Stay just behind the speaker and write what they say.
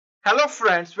Hello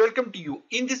friends, welcome to you.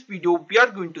 In this video, we are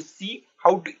going to see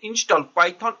how to install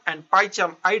Python and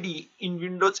Pycharm IDE in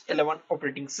Windows 11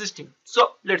 operating system.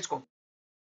 So let's go.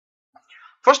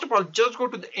 First of all, just go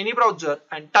to any browser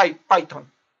and type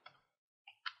Python.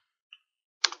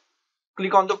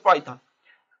 Click on the Python.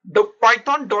 The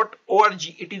python.org,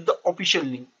 it is the official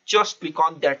link. Just click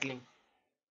on that link.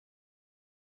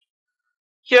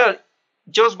 Here,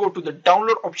 just go to the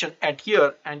download option at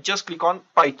here and just click on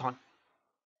Python.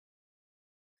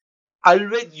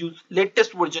 Always use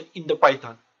latest version in the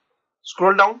Python.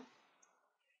 Scroll down.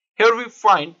 Here we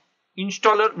find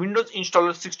installer Windows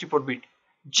installer 64-bit.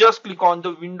 Just click on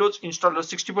the Windows installer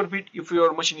 64-bit if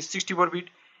your machine is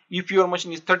 64-bit. If your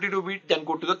machine is 32-bit, then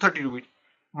go to the 32-bit.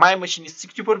 My machine is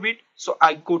 64-bit, so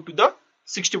I go to the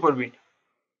 64-bit.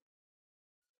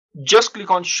 Just click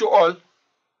on show all,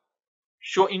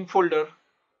 show in folder.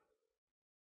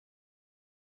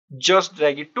 Just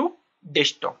drag it to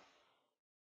desktop.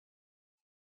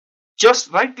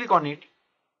 Just right click on it,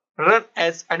 run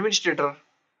as administrator.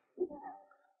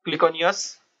 Click on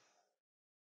yes.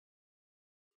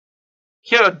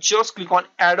 Here just click on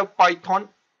add a Python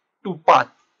to path.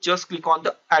 Just click on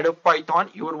the add a Python,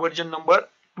 your version number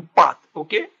to path.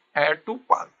 Okay, add to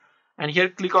path. And here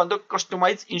click on the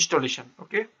customize installation.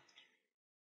 Okay.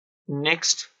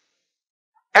 Next,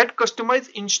 at customize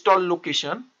install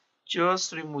location,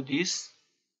 just remove this.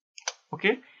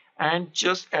 Okay, and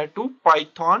just add to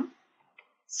Python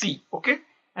C. Okay,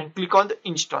 and click on the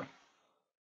install.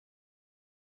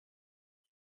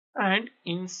 And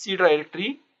in C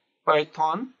directory,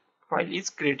 Python file is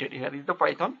created. Here is the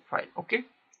Python file. Okay.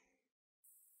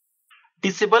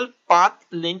 Disable path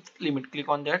length limit. Click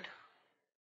on that.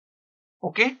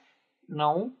 Okay.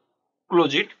 Now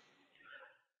close it.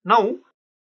 Now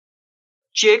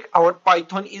check our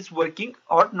Python is working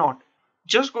or not.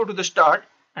 Just go to the start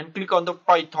and click on the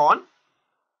Python.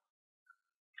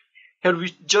 Here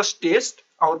we just test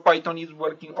our Python is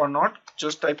working or not.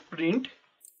 Just type print.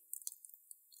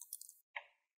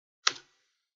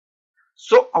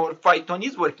 So our Python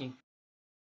is working.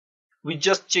 We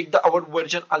just check our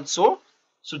version also.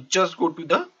 So just go to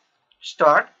the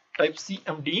start, type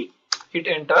cmd, hit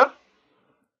enter.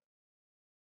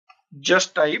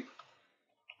 Just type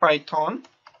Python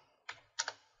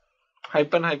 --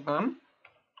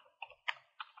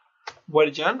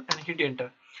 version and hit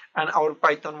enter. And our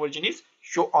Python version is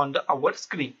show on our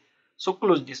screen. So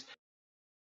close this.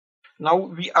 Now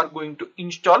we are going to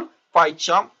install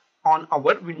Pycharm on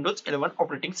our Windows 11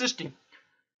 operating system.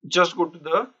 Just go to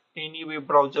the any web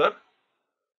browser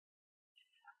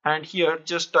and here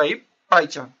just type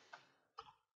Pycharm.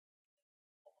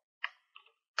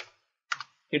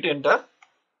 Hit enter.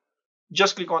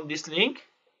 Just click on this link.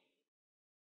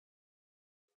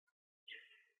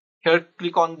 Here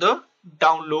click on the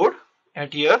download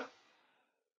at here.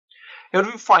 Here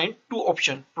we find two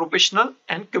options, professional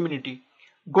and community.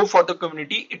 Go for the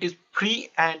community. It is free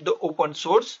and the open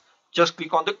source. Just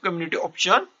click on the community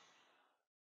option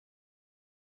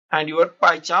and your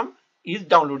Pycharm is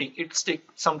downloading. It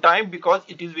takes some time because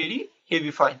it is very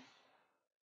heavy file.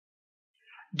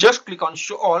 Just click on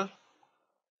show all,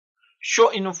 show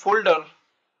in a folder,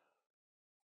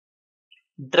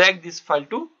 drag this file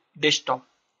to desktop.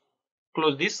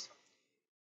 Close this.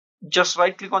 Just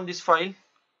right click on this file,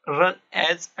 run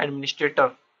as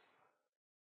administrator.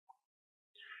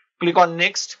 Click on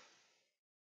next.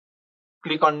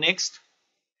 Click on next.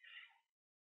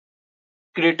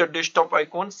 Create a desktop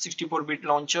icon, 64-bit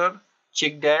launcher.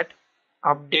 Check that.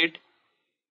 Update.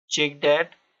 Check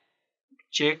that.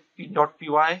 Check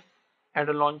 .py. Add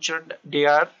a launcher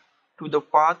there to the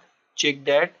path. Check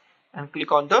that and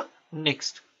click on the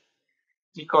next.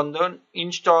 Click on the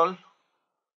install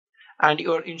and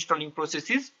your installing process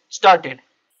is started.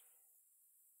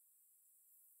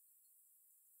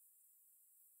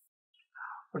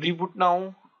 Reboot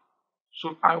now.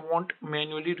 So I want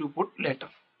manually reboot later.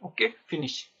 Okay,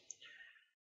 finish.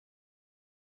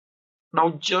 Now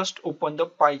just open the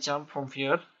Pycharm from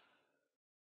here.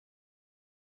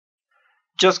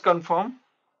 Just confirm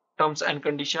terms and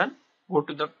condition. Go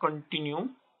to the continue.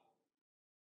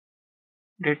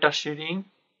 Data sharing.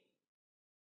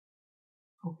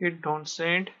 Okay, don't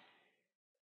send.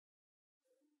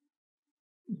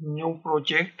 New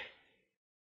project.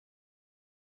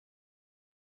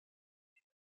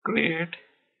 Create.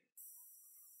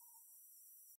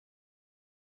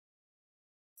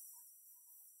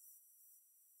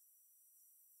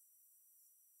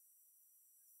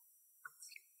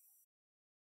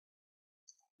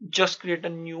 Just create a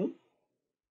new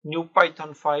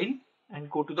Python file and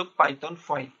go to the Python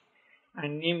file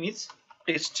and name is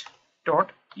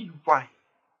test.py.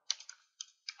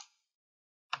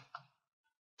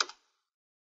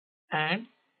 and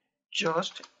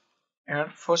just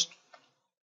add first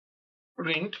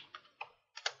print.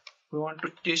 We want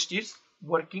to test is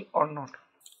working or not.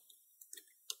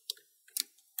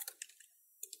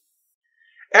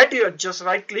 At here, just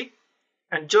right click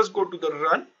and just go to the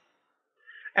run,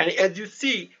 and as you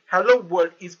see, hello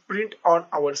world is print on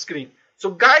our screen.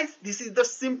 So guys, this is the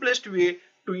simplest way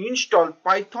to install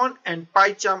Python and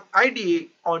Pycharm IDE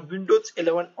on Windows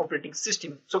 11 operating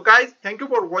system. So guys, thank you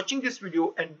for watching this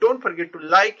video, and don't forget to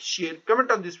like, share,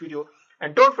 comment on this video,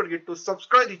 and don't forget to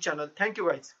subscribe the channel. Thank you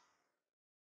guys.